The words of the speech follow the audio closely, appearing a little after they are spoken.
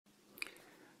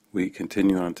We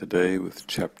continue on today with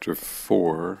Chapter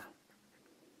 4,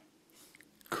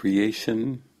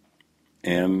 Creation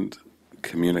and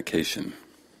Communication.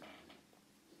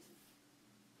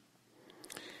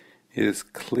 It is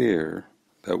clear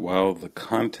that while the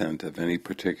content of any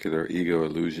particular ego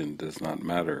illusion does not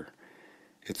matter,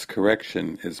 its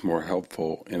correction is more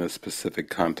helpful in a specific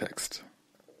context.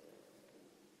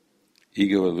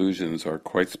 Ego illusions are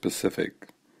quite specific,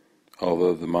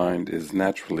 although the mind is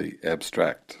naturally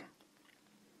abstract.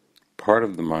 Part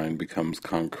of the mind becomes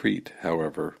concrete,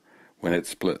 however, when it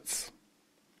splits.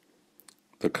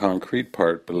 The concrete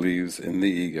part believes in the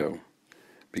ego,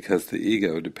 because the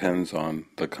ego depends on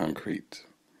the concrete.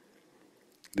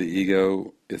 The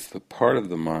ego is the part of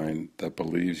the mind that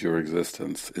believes your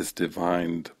existence is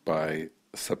divined by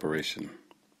separation.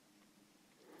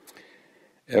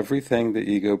 Everything the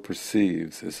ego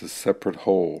perceives is a separate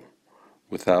whole,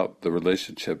 without the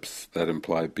relationships that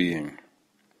imply being.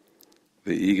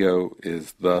 The ego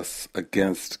is thus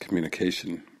against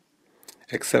communication,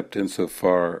 except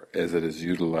insofar as it is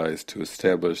utilized to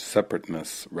establish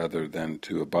separateness rather than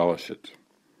to abolish it.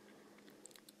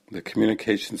 The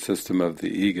communication system of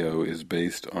the ego is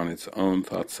based on its own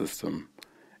thought system,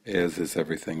 as is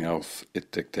everything else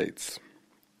it dictates.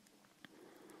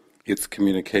 Its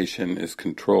communication is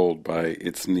controlled by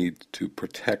its need to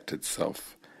protect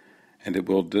itself, and it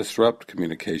will disrupt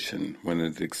communication when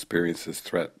it experiences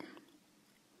threat.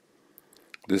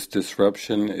 This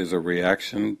disruption is a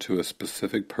reaction to a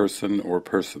specific person or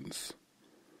persons.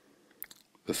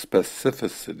 The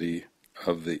specificity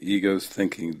of the ego's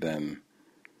thinking, then,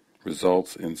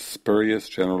 results in spurious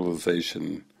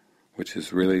generalization, which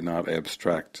is really not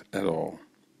abstract at all.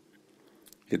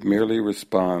 It merely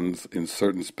responds in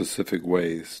certain specific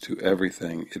ways to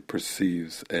everything it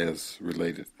perceives as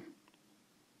related.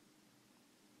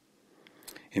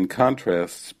 In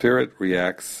contrast, spirit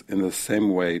reacts in the same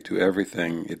way to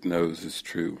everything it knows is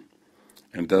true,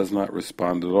 and does not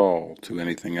respond at all to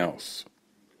anything else.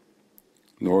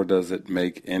 Nor does it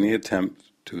make any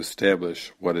attempt to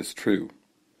establish what is true.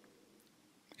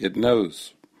 It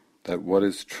knows that what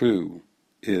is true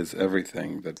is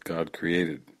everything that God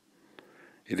created.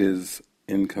 It is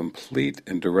in complete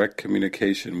and direct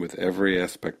communication with every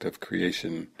aspect of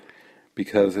creation,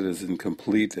 because it is in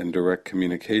complete and direct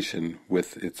communication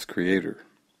with its Creator.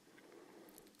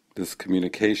 This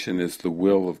communication is the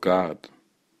will of God.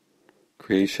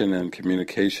 Creation and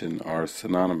communication are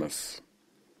synonymous.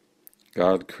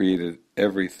 God created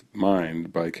every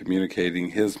mind by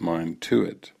communicating His mind to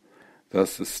it,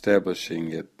 thus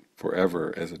establishing it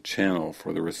forever as a channel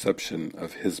for the reception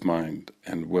of His mind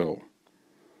and will.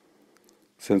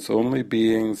 Since only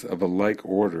beings of a like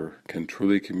order can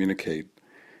truly communicate,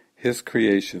 His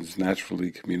creations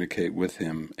naturally communicate with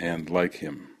Him and like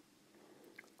Him.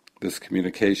 This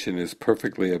communication is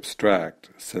perfectly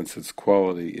abstract, since its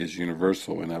quality is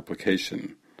universal in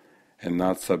application, and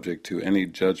not subject to any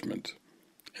judgment,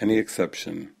 any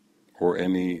exception, or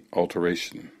any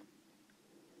alteration.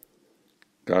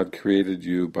 God created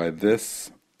you by this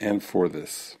and for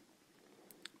this.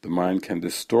 The mind can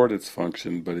distort its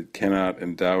function, but it cannot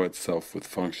endow itself with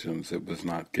functions it was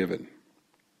not given.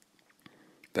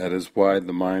 That is why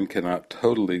the mind cannot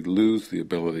totally lose the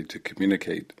ability to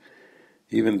communicate,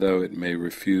 even though it may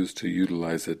refuse to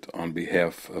utilize it on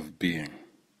behalf of being.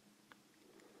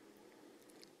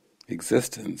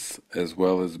 Existence, as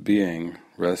well as being,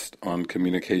 rest on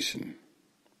communication.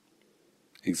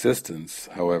 Existence,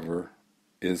 however,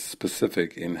 is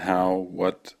specific in how,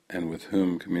 what, and with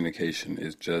whom communication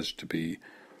is judged to be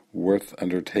worth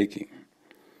undertaking.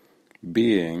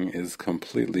 Being is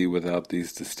completely without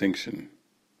these distinctions.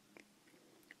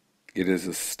 It is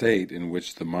a state in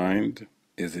which the mind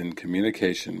is in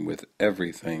communication with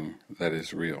everything that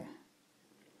is real.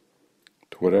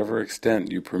 To whatever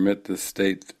extent you permit this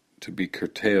state to be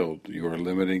curtailed, you are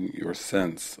limiting your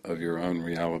sense of your own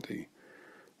reality,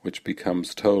 which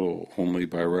becomes total only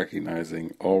by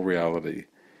recognizing all reality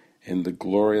in the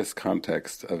glorious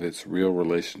context of its real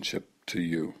relationship to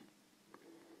you.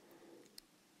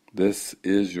 This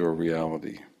is your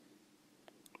reality.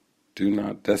 Do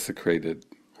not desecrate it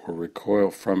or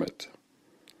recoil from it.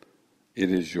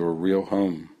 It is your real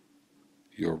home,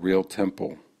 your real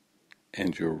temple,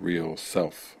 and your real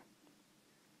self.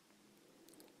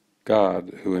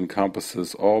 God, who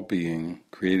encompasses all being,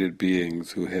 created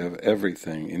beings who have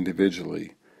everything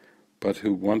individually, but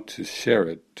who want to share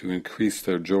it to increase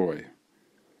their joy.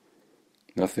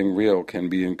 Nothing real can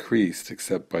be increased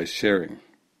except by sharing.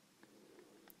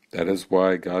 That is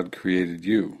why God created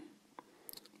you.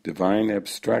 Divine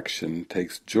abstraction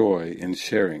takes joy in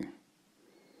sharing.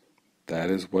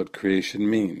 That is what creation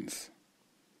means.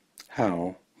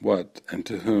 how, what, and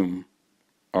to whom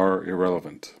are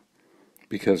irrelevant,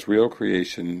 because real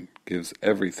creation gives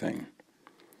everything,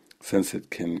 since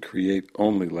it can create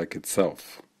only like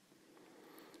itself.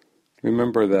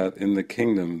 Remember that in the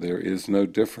kingdom there is no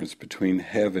difference between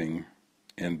having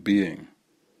and being,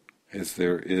 as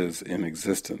there is in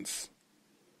existence.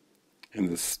 In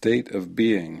the state of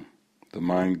being, the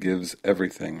mind gives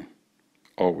everything,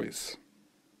 always.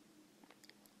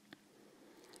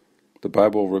 The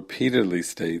Bible repeatedly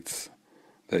states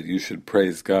that you should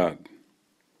praise God.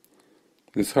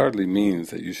 This hardly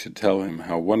means that you should tell him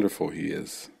how wonderful he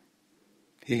is.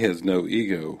 He has no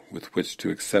ego with which to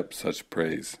accept such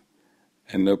praise,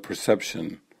 and no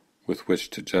perception with which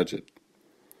to judge it.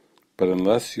 But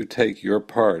unless you take your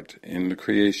part in the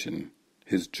creation,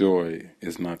 his joy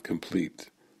is not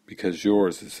complete, because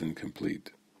yours is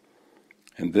incomplete.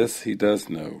 And this he does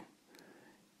know.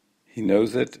 He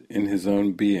knows it in his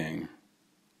own being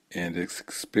and its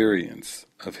experience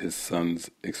of his Son's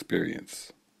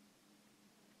experience.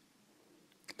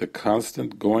 The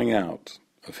constant going out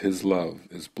of his love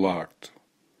is blocked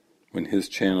when his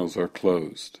channels are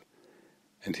closed,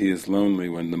 and he is lonely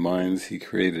when the minds he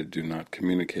created do not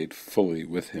communicate fully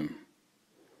with him.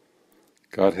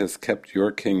 God has kept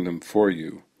your kingdom for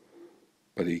you,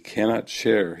 but he cannot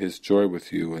share his joy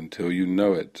with you until you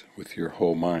know it with your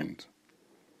whole mind.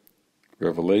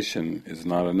 Revelation is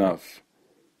not enough,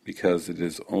 because it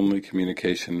is only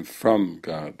communication from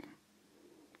God.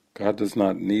 God does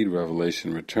not need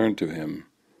revelation returned to him,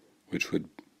 which would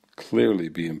clearly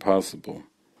be impossible,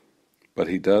 but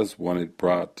he does want it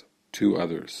brought to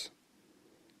others.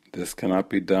 This cannot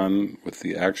be done with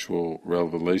the actual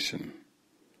revelation.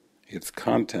 Its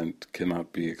content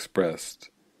cannot be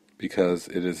expressed, because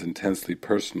it is intensely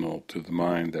personal to the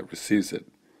mind that receives it.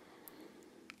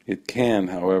 It can,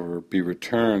 however, be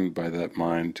returned by that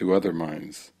mind to other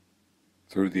minds,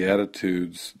 through the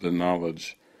attitudes the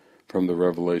knowledge from the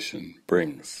revelation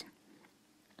brings.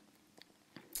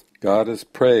 God is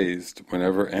praised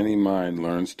whenever any mind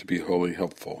learns to be wholly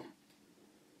helpful.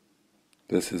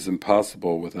 This is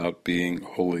impossible without being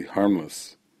wholly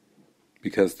harmless,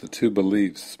 because the two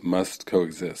beliefs must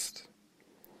coexist.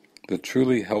 The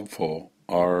truly helpful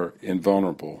are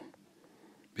invulnerable,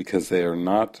 because they are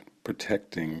not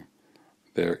protecting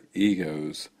their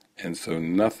egos, and so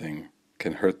nothing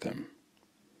can hurt them.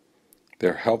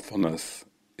 Their helpfulness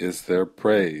is their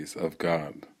praise of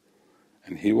God,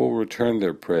 and he will return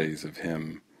their praise of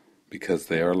him because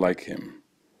they are like him,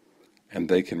 and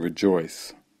they can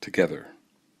rejoice together.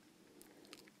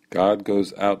 God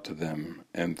goes out to them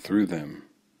and through them,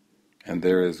 and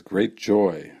there is great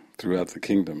joy throughout the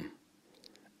kingdom.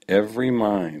 Every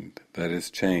mind that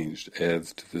is changed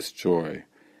adds to this joy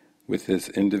with his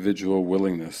individual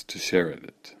willingness to share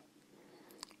it.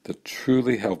 The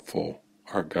truly helpful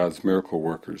are God's miracle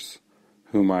workers,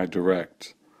 whom I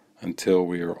direct until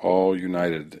we are all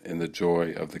united in the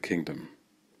joy of the kingdom.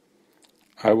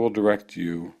 I will direct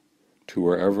you to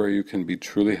wherever you can be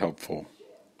truly helpful,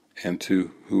 and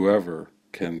to whoever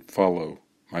can follow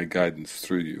my guidance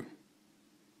through you.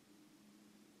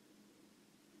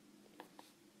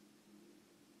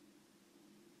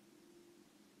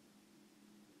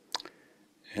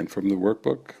 And from the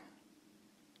workbook,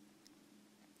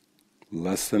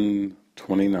 Lesson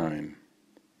 29.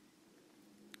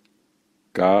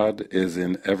 God is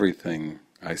in everything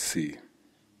I see.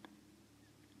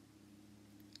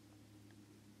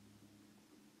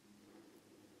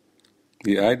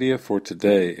 The idea for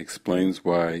today explains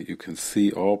why you can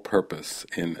see all purpose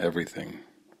in everything.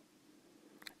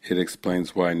 It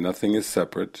explains why nothing is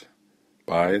separate,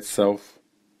 by itself,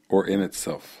 or in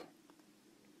itself.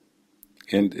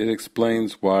 And it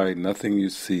explains why nothing you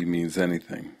see means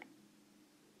anything.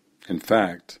 In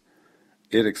fact,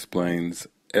 it explains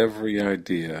every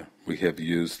idea we have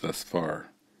used thus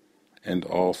far, and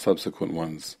all subsequent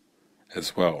ones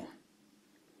as well.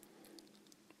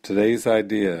 Today's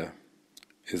idea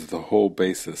is the whole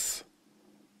basis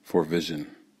for vision.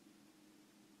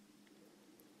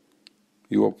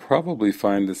 You will probably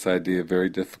find this idea very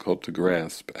difficult to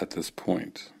grasp at this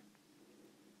point.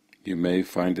 You may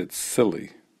find it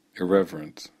silly,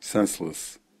 irreverent,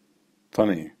 senseless,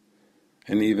 funny,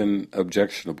 and even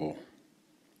objectionable.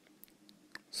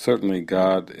 Certainly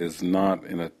God is not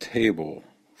in a table,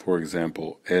 for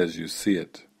example, as you see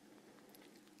it.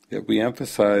 Yet we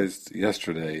emphasized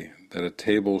yesterday that a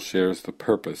table shares the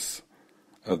purpose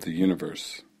of the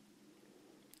universe.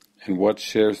 And what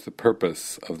shares the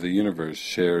purpose of the universe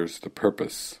shares the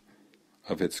purpose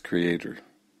of its creator.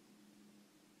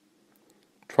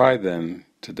 Try then,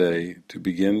 today, to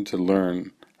begin to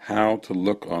learn how to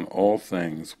look on all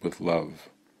things with love,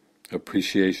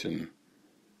 appreciation,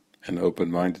 and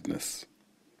open-mindedness.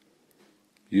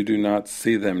 You do not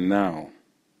see them now.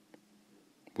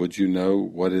 Would you know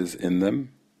what is in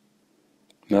them?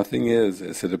 Nothing is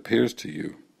as it appears to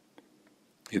you.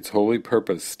 Its holy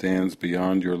purpose stands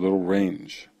beyond your little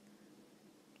range.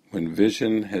 When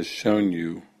vision has shown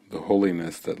you the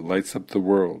holiness that lights up the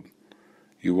world,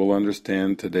 you will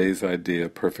understand today's idea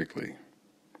perfectly.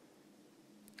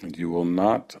 And you will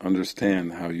not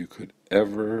understand how you could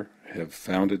ever have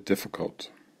found it difficult.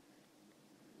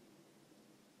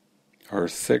 Our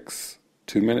 6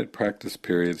 2-minute practice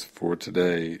periods for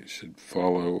today should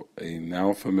follow a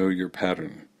now familiar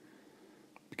pattern.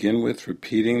 Begin with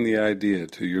repeating the idea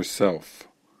to yourself,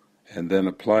 and then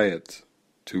apply it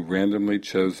to randomly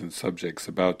chosen subjects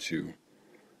about you,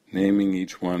 naming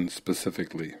each one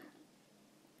specifically.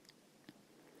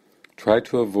 Try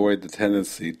to avoid the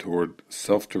tendency toward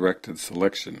self-directed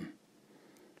selection,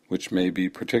 which may be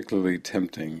particularly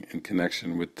tempting in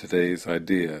connection with today's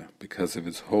idea because of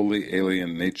its wholly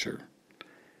alien nature.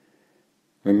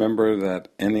 Remember that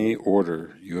any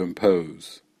order you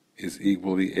impose is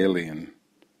equally alien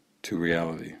to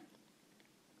reality.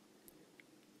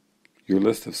 Your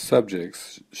list of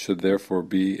subjects should therefore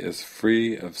be as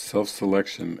free of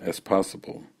self-selection as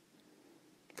possible.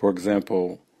 For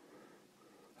example,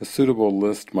 a suitable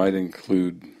list might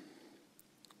include: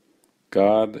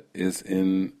 God is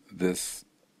in this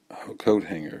coat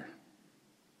hanger.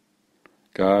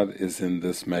 God is in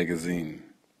this magazine.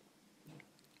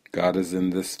 God is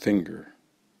in this finger.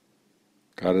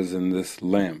 God is in this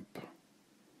lamp.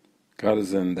 God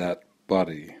is in that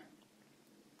body.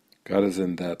 God is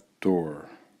in that door.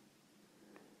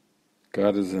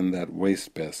 God is in that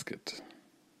wastebasket.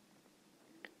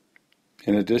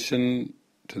 In addition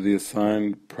to the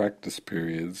assigned practice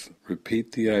periods,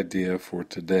 repeat the idea for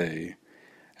today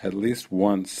at least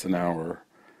once an hour,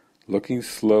 looking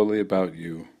slowly about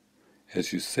you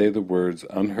as you say the words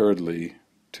unhurriedly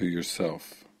to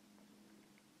yourself.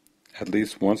 At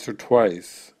least once or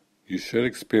twice you should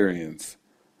experience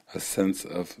a sense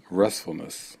of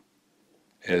restfulness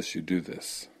as you do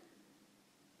this.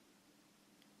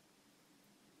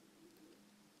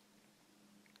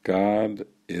 God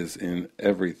is in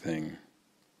everything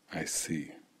I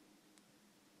see.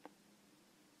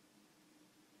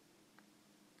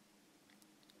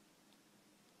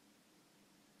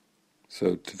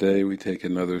 So today we take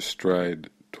another stride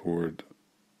toward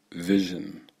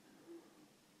vision,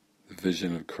 the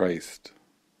vision of Christ,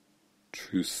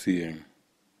 true seeing.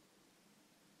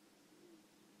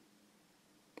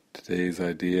 Today's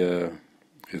idea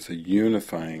is a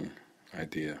unifying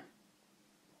idea.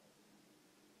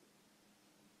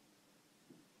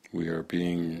 We are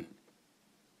being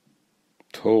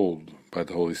told by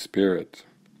the Holy Spirit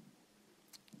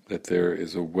that there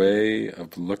is a way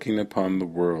of looking upon the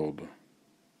world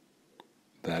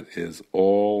that is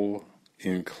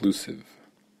all-inclusive,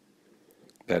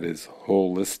 that is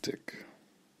holistic,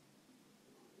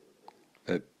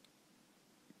 that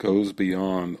goes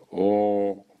beyond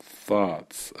all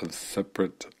thoughts of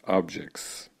separate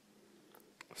objects,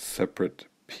 separate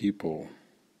people,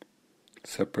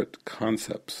 separate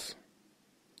concepts,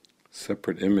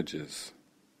 separate images,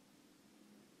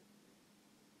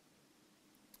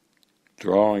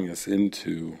 drawing us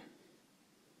into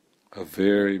a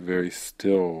very, very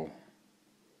still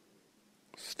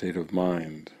state of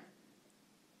mind.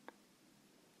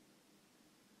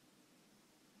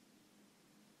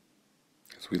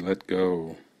 As we let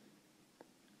go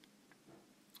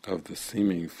of the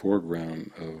seeming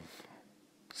foreground of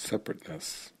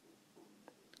separateness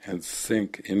and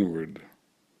sink inward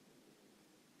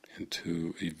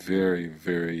into a very,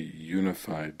 very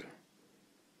unified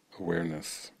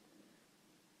awareness.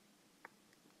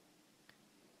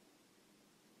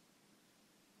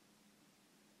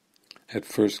 At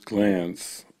first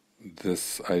glance,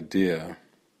 this idea,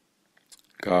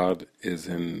 God is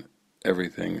in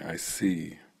everything I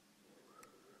see,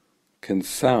 can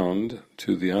sound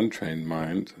to the untrained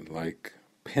mind like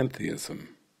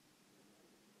pantheism.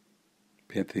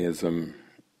 Pantheism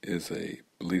is a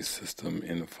belief system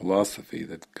in philosophy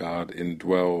that God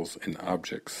indwells in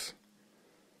objects.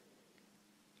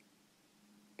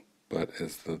 But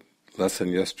as the lesson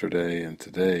yesterday and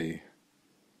today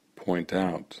point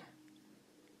out,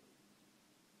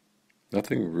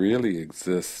 nothing really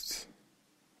exists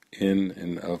in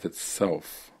and of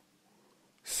itself,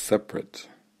 separate,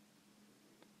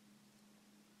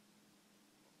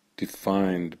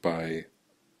 defined by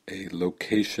a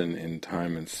location in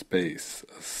time and space,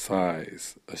 a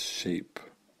size, a shape,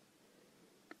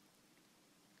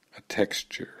 a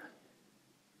texture.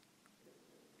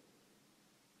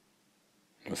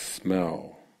 a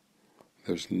smell.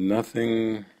 There's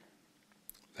nothing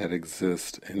that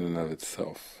exists in and of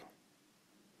itself.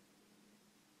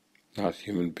 Not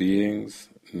human beings,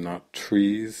 not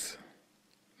trees,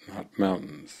 not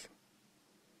mountains,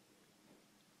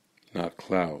 not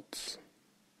clouds.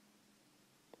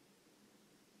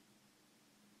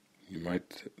 You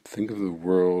might think of the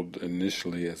world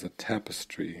initially as a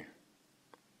tapestry.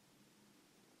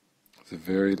 It's a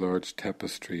very large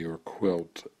tapestry or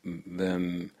quilt, and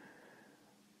then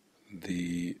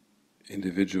the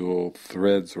individual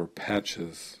threads or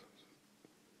patches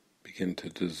begin to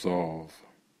dissolve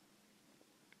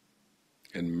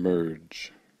and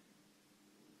merge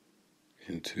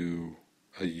into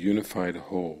a unified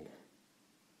whole.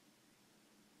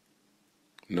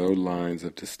 No lines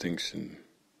of distinction.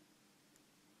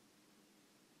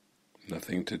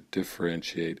 Nothing to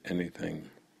differentiate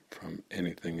anything from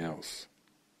anything else.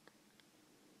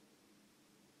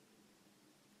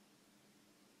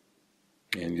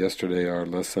 And yesterday our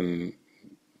lesson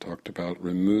talked about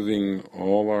removing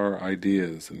all our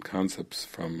ideas and concepts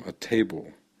from a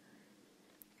table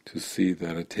to see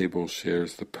that a table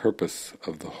shares the purpose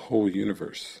of the whole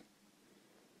universe.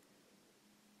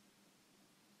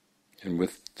 And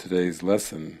with today's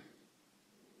lesson,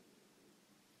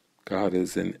 God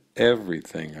is in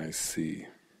everything I see.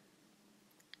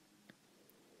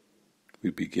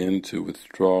 We begin to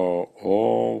withdraw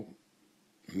all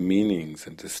meanings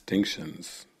and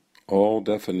distinctions, all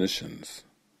definitions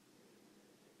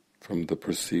from the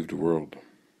perceived world.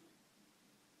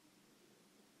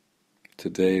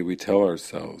 Today we tell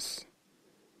ourselves,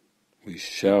 we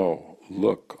shall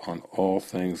look on all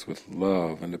things with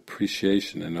love and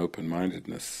appreciation and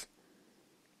open-mindedness.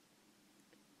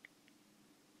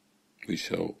 We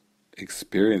shall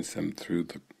experience them through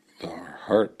our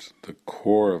heart, the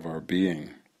core of our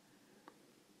being,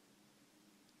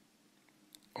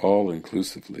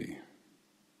 all-inclusively.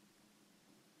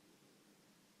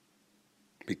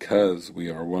 Because we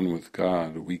are one with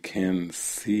God, we can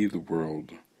see the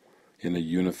world in a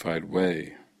unified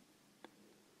way.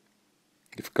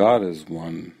 If God is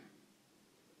one,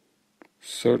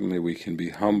 certainly we can be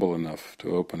humble enough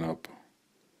to open up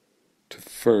to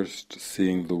first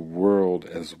seeing the world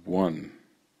as one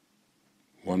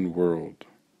world,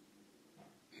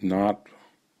 not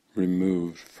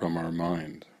removed from our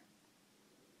mind,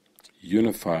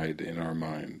 unified in our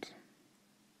mind.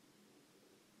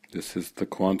 This is the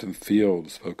quantum field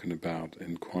spoken about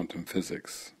in quantum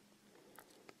physics.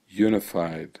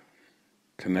 Unified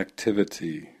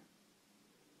connectivity,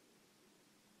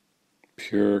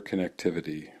 pure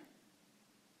connectivity.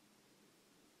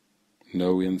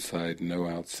 No inside, no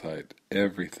outside,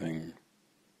 everything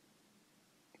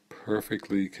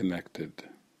perfectly connected,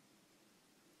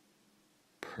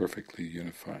 perfectly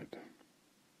unified.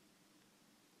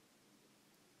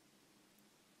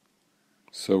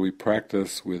 So we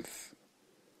practice with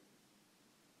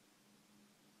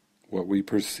what we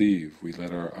perceive. We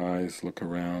let our eyes look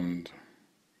around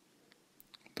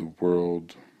the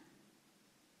world.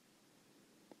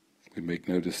 We make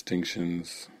no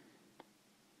distinctions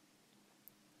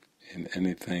in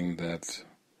anything that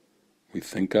we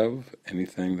think of,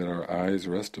 anything that our eyes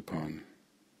rest upon.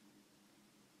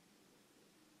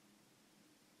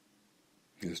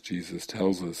 As Jesus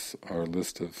tells us, our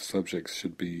list of subjects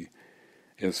should be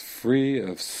as free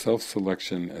of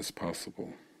self-selection as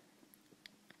possible.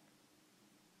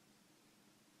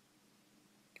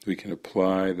 We can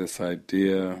apply this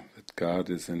idea that God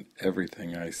is in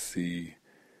everything I see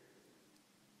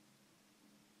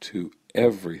to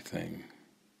everything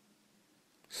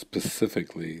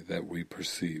specifically that we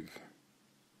perceive.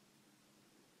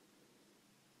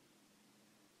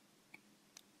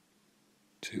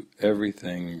 To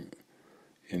everything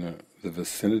in the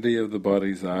vicinity of the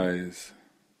body's eyes,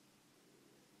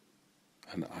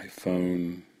 an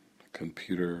iPhone, a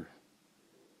computer,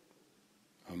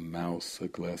 a mouse, a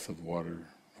glass of water,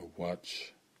 a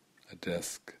watch, a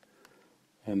desk,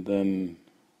 and then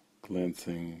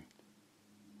glancing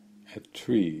at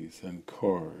trees and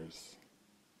cars,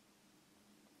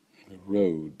 the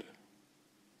road.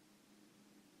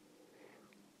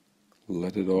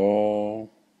 Let it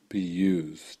all be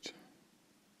used.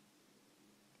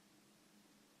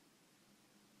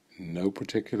 No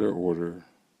particular order,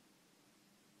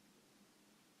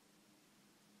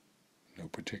 no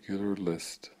particular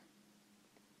list.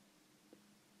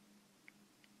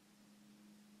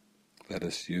 Let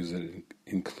us use it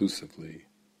inclusively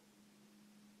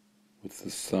with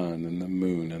the sun and the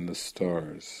moon and the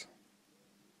stars,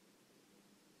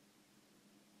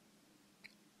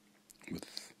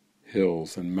 with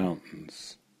hills and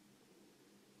mountains,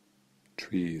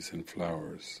 trees and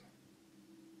flowers,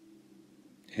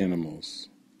 animals.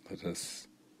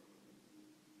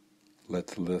 Let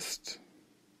the list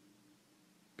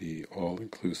be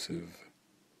all-inclusive.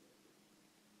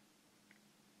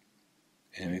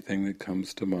 Anything that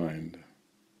comes to mind,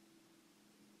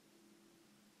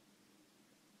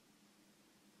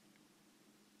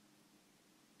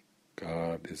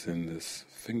 God is in this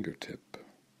fingertip.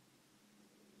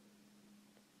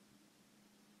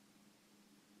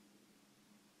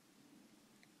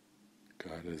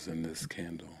 God is in this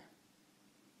candle.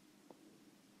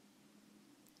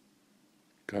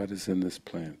 God is in this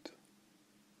plant.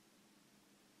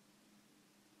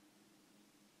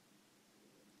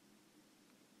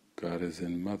 God is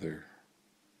in mother,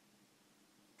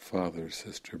 father,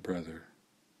 sister, brother.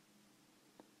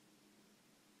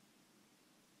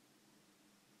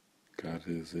 God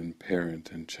is in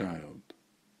parent and child,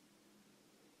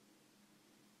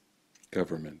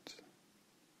 government,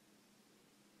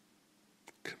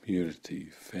 community,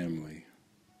 family.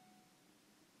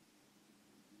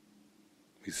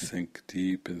 We sink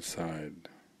deep inside.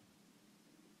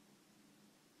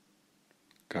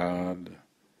 God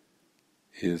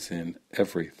is in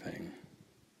everything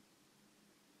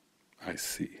I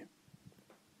see.